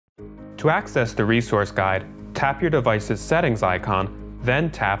To access the resource guide, tap your device's settings icon,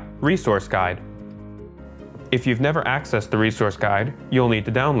 then tap Resource Guide. If you've never accessed the resource guide, you'll need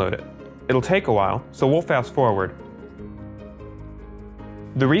to download it. It'll take a while, so we'll fast forward.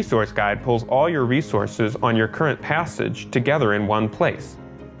 The resource guide pulls all your resources on your current passage together in one place.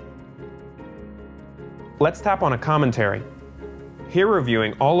 Let's tap on a commentary. Here we're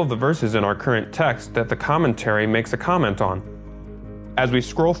viewing all of the verses in our current text that the commentary makes a comment on. As we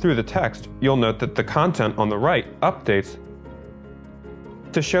scroll through the text, you'll note that the content on the right updates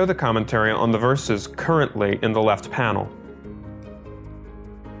to show the commentary on the verses currently in the left panel.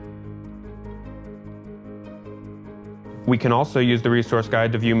 We can also use the resource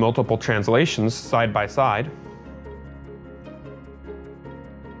guide to view multiple translations side by side.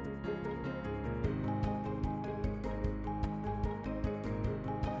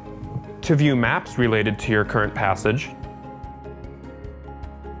 To view maps related to your current passage,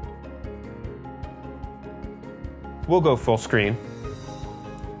 we'll go full screen,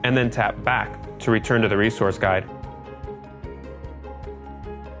 and then tap back to return to the resource guide.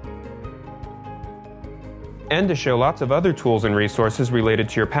 And to show lots of other tools and resources related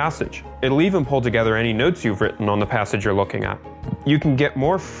to your passage. It'll even pull together any notes you've written on the passage you're looking at. You can get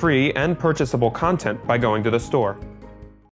more free and purchasable content by going to the store.